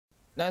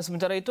Dan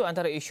sementara itu,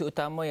 antara isu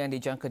utama yang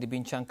dijangka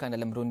dibincangkan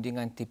dalam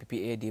rundingan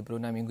TPPA di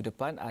Brunei minggu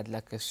depan adalah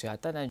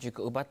kesihatan dan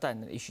juga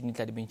ubatan. Isu ini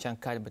telah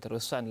dibincangkan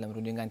berterusan dalam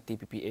rundingan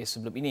TPPA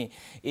sebelum ini.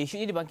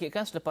 Isu ini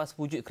dibangkitkan selepas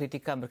wujud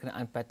kritikan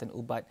berkenaan paten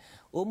ubat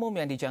umum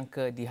yang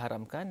dijangka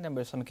diharamkan. Dan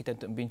bersama kita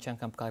untuk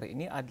membincangkan perkara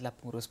ini adalah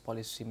pengurus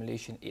Policy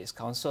Malaysian AIDS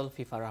Council,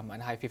 Fifa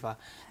Rahman. Hi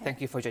Fifa, thank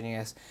you for joining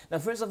us.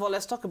 Now, first of all,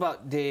 let's talk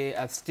about the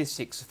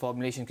statistics for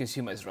Malaysian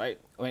consumers, right?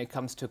 When it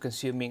comes to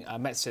consuming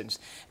medicines,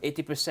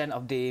 80%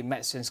 of the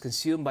medicines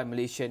consumed by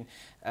Malaysian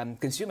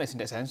consumers, in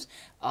that sense,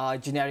 are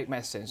generic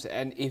medicines.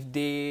 And if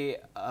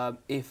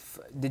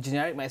the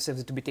generic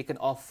medicines are to be taken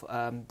off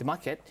the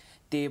market,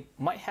 they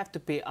might have to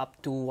pay up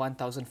to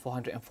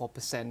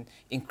 1,404%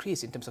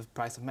 increase in terms of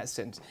price of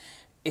medicines.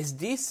 Is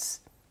this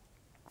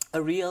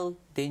a real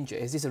danger?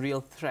 Is this a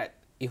real threat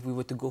if we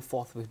were to go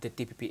forth with the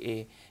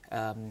TPPA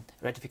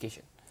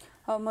ratification?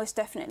 Oh, most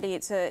definitely.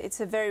 It's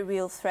a very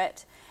real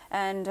threat,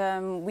 and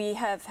we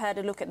have had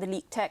a look at the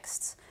leaked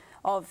texts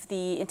of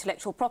the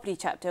intellectual property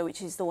chapter,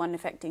 which is the one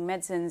affecting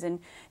medicines,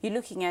 and you're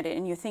looking at it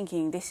and you're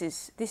thinking this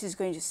is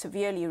going to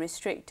severely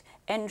restrict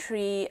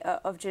entry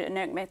of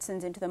generic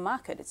medicines into the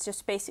market. It's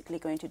just basically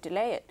going to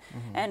delay it.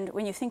 And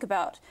when you think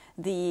about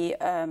the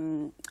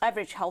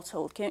average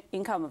household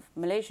income of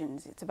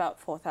Malaysians, it's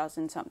about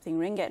 4,000 something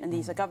ringgit, and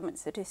these are government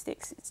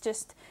statistics. It's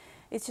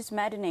just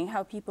maddening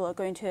how people are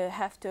going to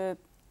have to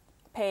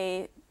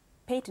pay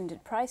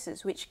patented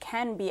prices, which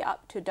can be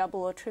up to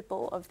double or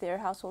triple of their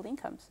household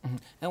incomes.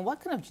 And what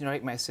kind of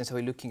generic medicines are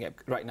we looking at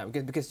right now?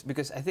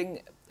 Because I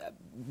think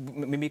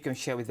maybe you can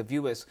share with the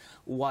viewers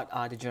what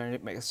are the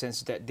generic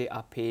medicines that they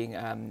are paying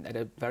at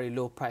a very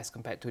low price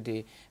compared to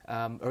the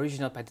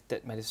original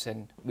patented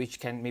medicine, which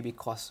can maybe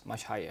cost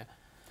much higher.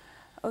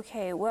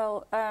 Okay,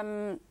 well,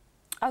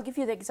 I'll give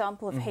you the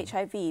example of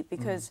HIV,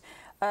 because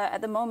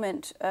at the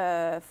moment,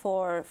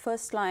 for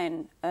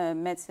first-line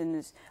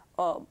medicines,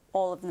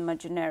 all of them are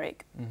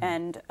generic,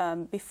 and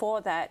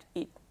before that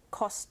it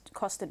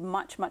costed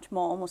much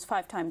more, almost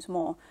 5 times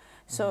more.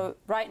 So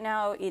right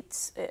now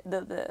it's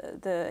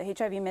the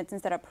HIV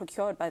medicines that are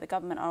procured by the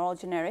government are all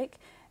generic,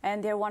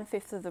 and they're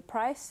 1/5 of the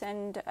price,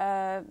 and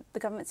the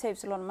government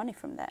saves a lot of money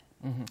from that.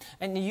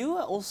 And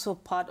you are also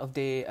part of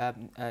the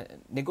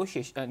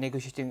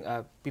negotiating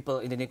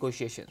people in the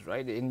negotiations,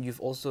 right? And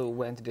you've also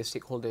went to the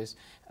stakeholders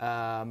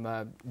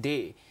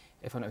day,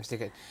 if I'm not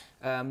mistaken.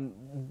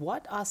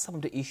 What are some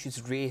of the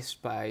issues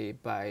raised by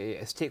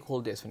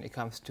stakeholders when it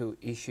comes to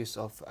issues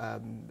of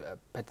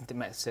patented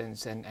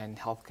medicines and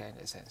healthcare in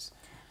that sense?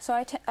 So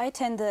I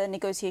attend the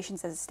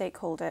negotiations as a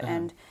stakeholder,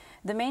 and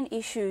the main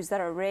issues that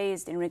are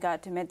raised in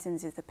regard to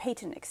medicines is the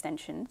patent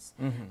extensions.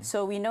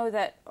 So we know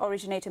that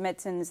originator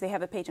medicines, they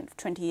have a patent for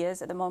 20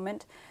 years at the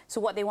moment.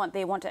 So what they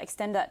want to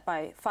extend that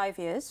by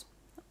 5 years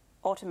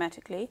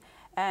automatically.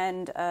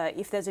 And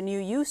if there's a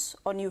new use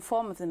or new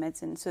form of the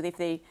medicine, so if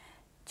they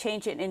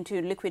change it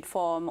into liquid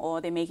form, or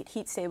they make it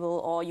heat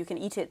stable, or you can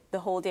eat it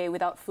the whole day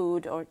without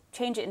food, or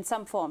change it in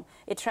some form,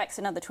 it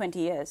tracks another 20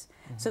 years.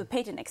 So the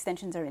patent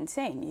extensions are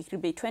insane. It could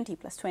be 20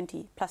 plus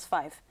 20 plus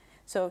 5.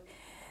 So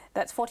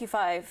that's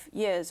 45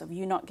 years of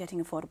you not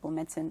getting affordable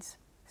medicines.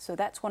 So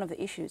that's one of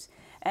the issues.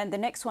 And the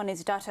next one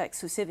is data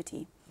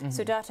exclusivity.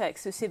 So data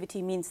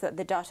exclusivity means that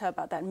the data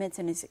about that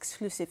medicine is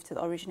exclusive to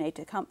the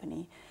originator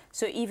company.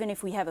 So even if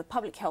we have a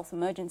public health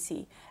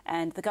emergency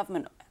and the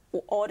government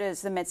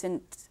orders the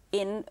medicine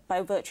in by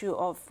virtue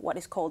of what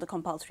is called a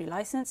compulsory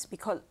license,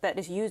 because that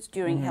is used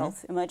during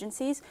health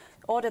emergencies,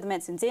 order the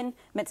medicines in,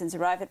 medicines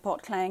arrive at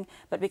Port Klang,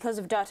 but because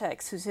of data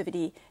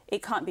exclusivity,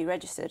 it can't be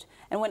registered.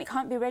 And when it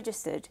can't be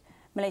registered,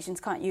 Malaysians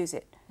can't use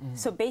it.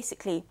 So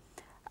basically,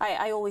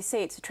 I always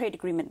say it's a trade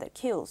agreement that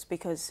kills,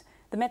 because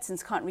the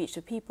medicines can't reach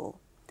the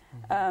people,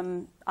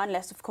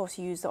 unless, of course,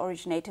 you use the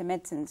originator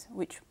medicines,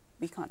 which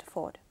we can't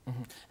afford.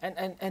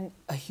 And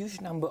a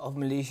huge number of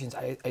Malaysians,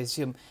 I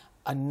assume,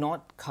 are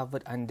not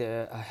covered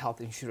under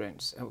health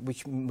insurance,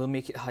 which will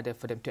make it harder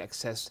for them to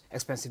access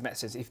expensive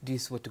medicines if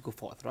this were to go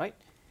forth, right?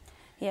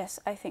 Yes,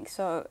 I think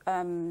so.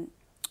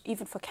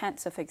 Even for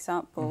cancer, for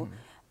example,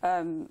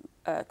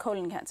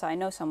 colon cancer. I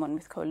know someone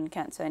with colon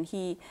cancer, and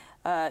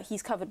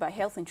he's covered by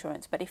health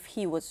insurance. But if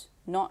he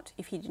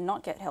did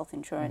not get health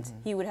insurance,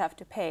 he would have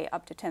to pay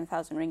up to 10,000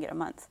 ringgit a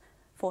month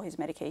for his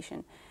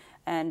medication,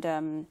 and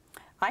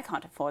I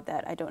can't afford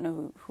that. I don't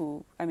know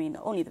who. I mean,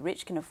 only the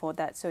rich can afford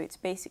that. So it's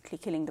basically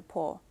killing the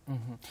poor.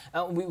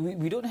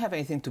 We don't have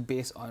anything to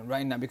base on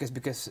right now, because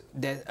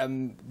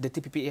the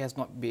TPPA has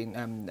not been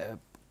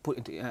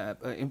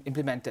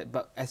implemented.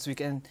 But as we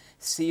can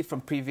see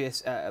from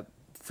previous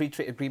free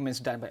trade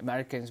agreements done by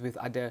Americans with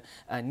other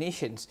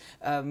nations,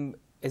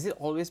 has it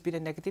always been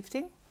a negative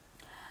thing?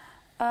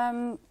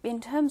 In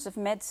terms of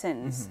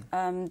medicines,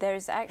 there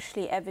is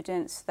actually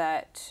evidence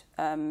that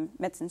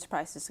medicines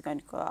prices are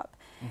going to go up.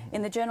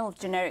 In the Journal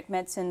of Generic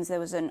Medicines, there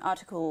was an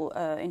article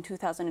in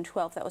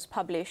 2012 that was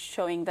published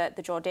showing that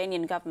the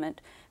Jordanian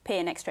government pay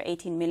an extra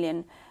 18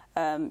 million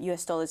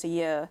US dollars a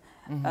year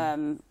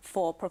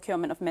for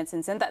procurement of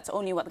medicines, and that's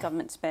only what the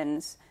government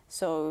spends.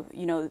 So,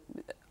 you know,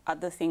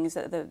 other things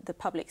that the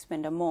public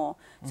spend on more.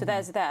 So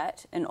there's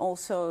that, and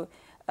also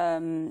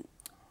under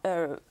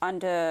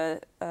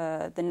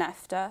the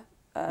NAFTA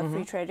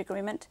free trade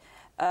agreement,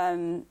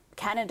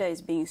 Canada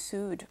is being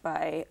sued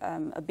by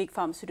a big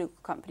pharmaceutical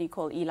company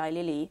called Eli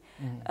Lilly,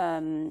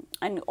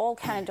 and all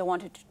Canada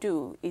wanted to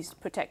do is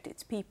protect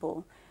its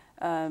people.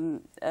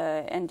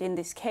 And in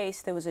this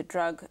case, there was a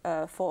drug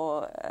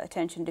for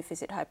attention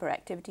deficit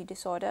hyperactivity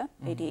disorder,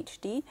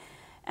 ADHD,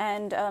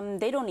 and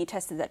they'd only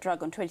tested that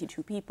drug on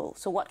 22 people.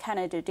 So what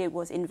Canada did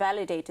was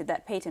invalidated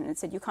that patent and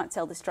said, you can't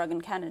sell this drug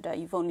in Canada,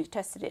 you've only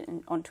tested it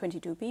on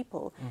 22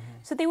 people.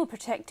 So they were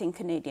protecting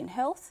Canadian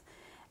health,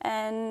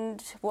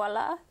 and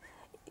voila,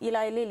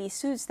 Eli Lilly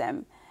sues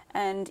them.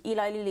 And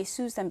Eli Lilly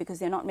sues them because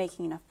they're not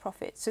making enough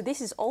profit. So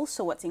this is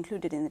also what's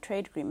included in the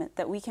trade agreement,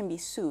 that we can be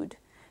sued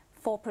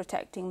for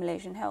protecting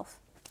Malaysian health.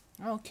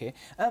 Okay.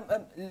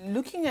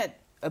 Looking at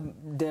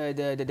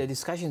the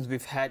discussions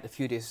we've had a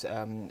few days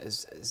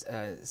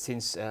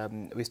since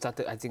we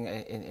started, I think,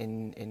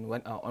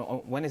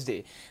 on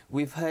Wednesday,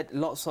 we've heard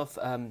lots of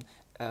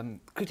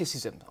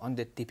criticism on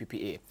the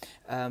TPPA.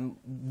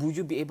 Would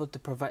you be able to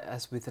provide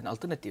us with an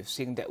alternative,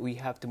 seeing that we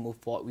have to move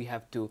forward, we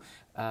have to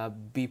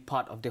be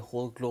part of the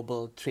whole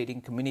global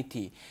trading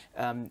community?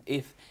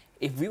 If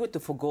we were to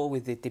forgo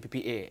with the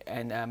TPPA,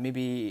 and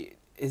maybe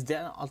is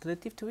there an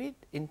alternative to it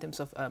in terms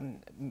of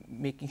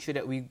making sure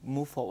that we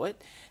move forward,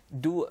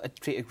 do a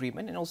trade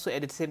agreement, and also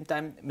at the same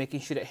time making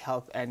sure that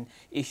health and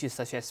issues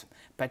such as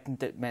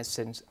patented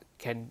medicines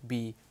can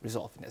be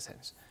resolved in that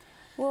sense?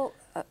 Well,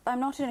 I'm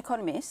not an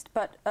economist,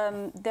 but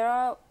there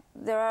are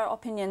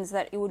opinions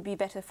that it would be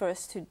better for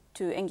us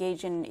to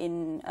engage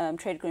in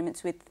trade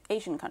agreements with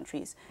Asian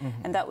countries,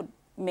 and that would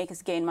make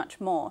us gain much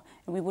more,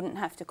 and we wouldn't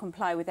have to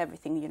comply with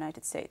everything the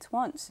United States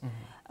wants.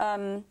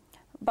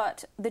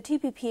 But the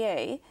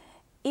TPPA,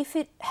 if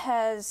it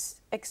has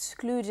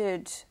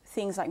excluded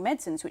things like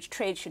medicines, which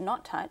trade should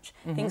not touch,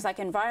 things like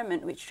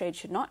environment, which trade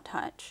should not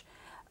touch,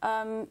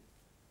 I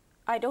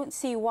don't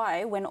see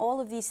why, when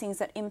all of these things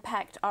that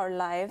impact our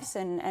lives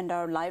and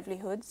our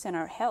livelihoods and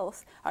our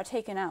health are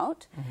taken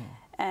out,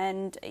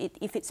 and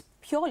if it's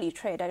purely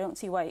trade, I don't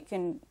see why it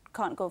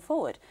can't go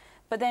forward.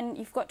 But then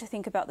you've got to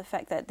think about the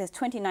fact that there's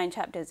 29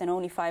 chapters and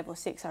only 5 or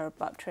 6 are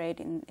about trade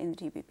in the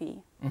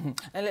TPP. And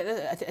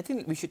I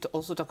think we should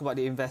also talk about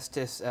the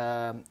investors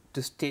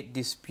to state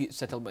dispute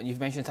settlement. You've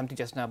mentioned something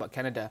just now about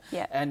Canada.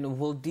 Yeah. And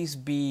will this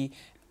be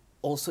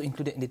also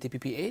included in the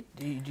TPPA?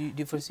 Do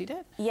you foresee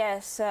that?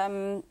 Yes.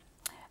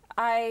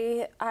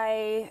 I've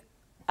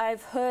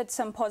heard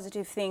some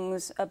positive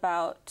things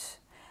about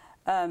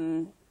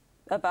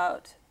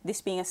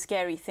this being a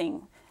scary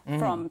thing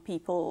from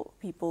people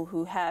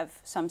who have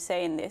some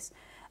say in this.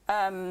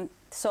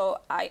 So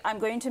I'm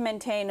going to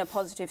maintain a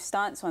positive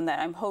stance on that.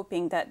 I'm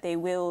hoping that they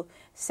will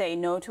say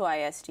no to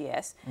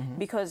ISDS,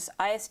 because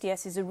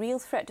ISDS is a real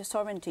threat to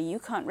sovereignty. You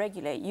can't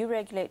regulate. You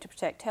regulate to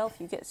protect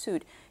health, you get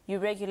sued. You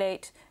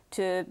regulate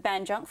to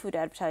ban junk food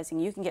advertising,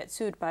 you can get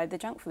sued by the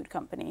junk food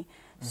company.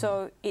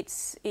 So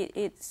it's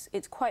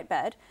quite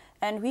bad,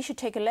 and we should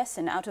take a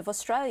lesson out of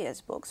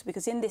Australia's books,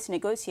 because in these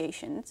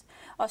negotiations,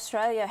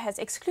 Australia has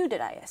excluded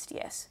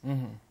ISDS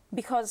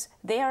because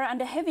they are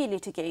under heavy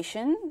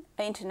litigation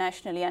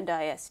internationally under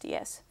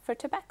ISDS for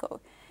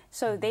tobacco.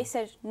 So they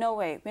said, no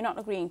way, we're not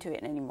agreeing to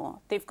it anymore.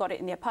 They've got it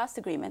in their past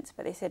agreements,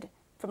 but they said,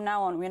 from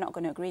now on, we're not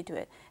going to agree to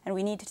it, and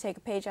we need to take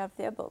a page out of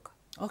their book.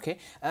 Okay.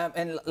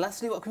 And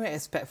lastly, what can we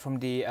expect from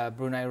the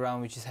Brunei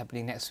round, which is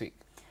happening next week?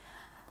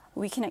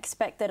 We can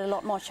expect that a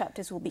lot more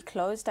chapters will be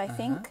closed, I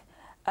think.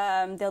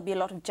 There'll be a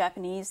lot of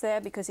Japanese there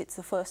because it's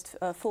the first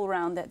full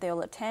round that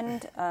they'll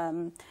attend.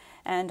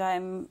 And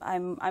I'm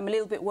a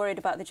little bit worried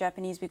about the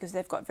Japanese because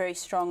they've got very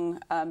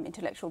strong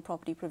intellectual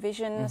property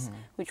provisions,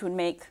 which would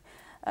make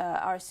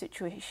our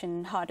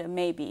situation harder,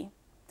 maybe.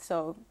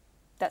 So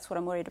that's what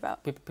I'm worried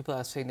about. People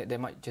are saying that they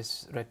might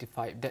just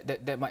ratify,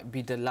 that might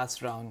be the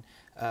last round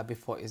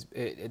before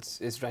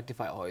it's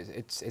ratified or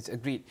it's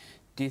agreed.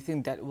 Do you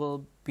think that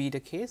will be the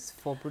case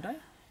for Brunei?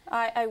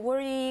 I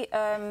worry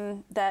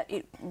that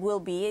it will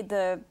be.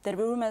 The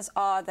rumours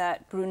are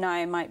that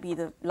Brunei might be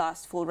the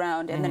last full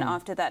round, and then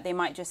after that they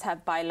might just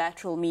have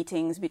bilateral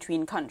meetings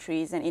between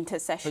countries and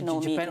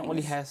intersessional meetings. Japan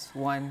only has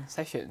one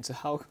session, so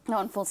how?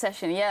 One full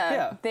session,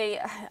 yeah.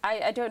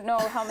 I don't know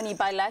how many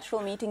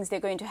bilateral meetings they're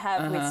going to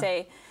have with,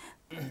 say,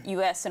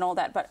 US and all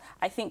that, but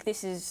I think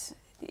this is...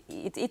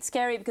 It's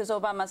scary because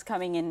Obama's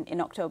coming in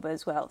October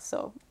as well,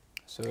 so...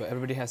 So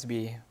everybody has to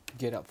be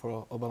geared up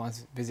for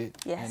Obama's visit.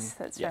 Yes,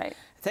 that's right.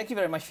 Thank you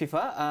very much,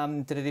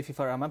 FIFA. Tadi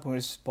FIFA Rahman,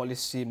 Pengurus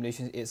Polisi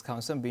Malaysian AIDS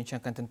Council,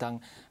 membincangkan tentang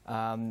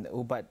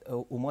ubat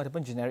umum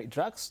ataupun generic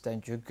drugs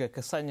dan juga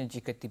kesannya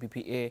jika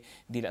TPPA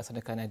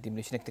dilaksanakan di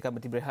Malaysia. Kita akan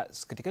berhenti berehat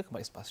seketika,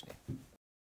 kembali selepas ini.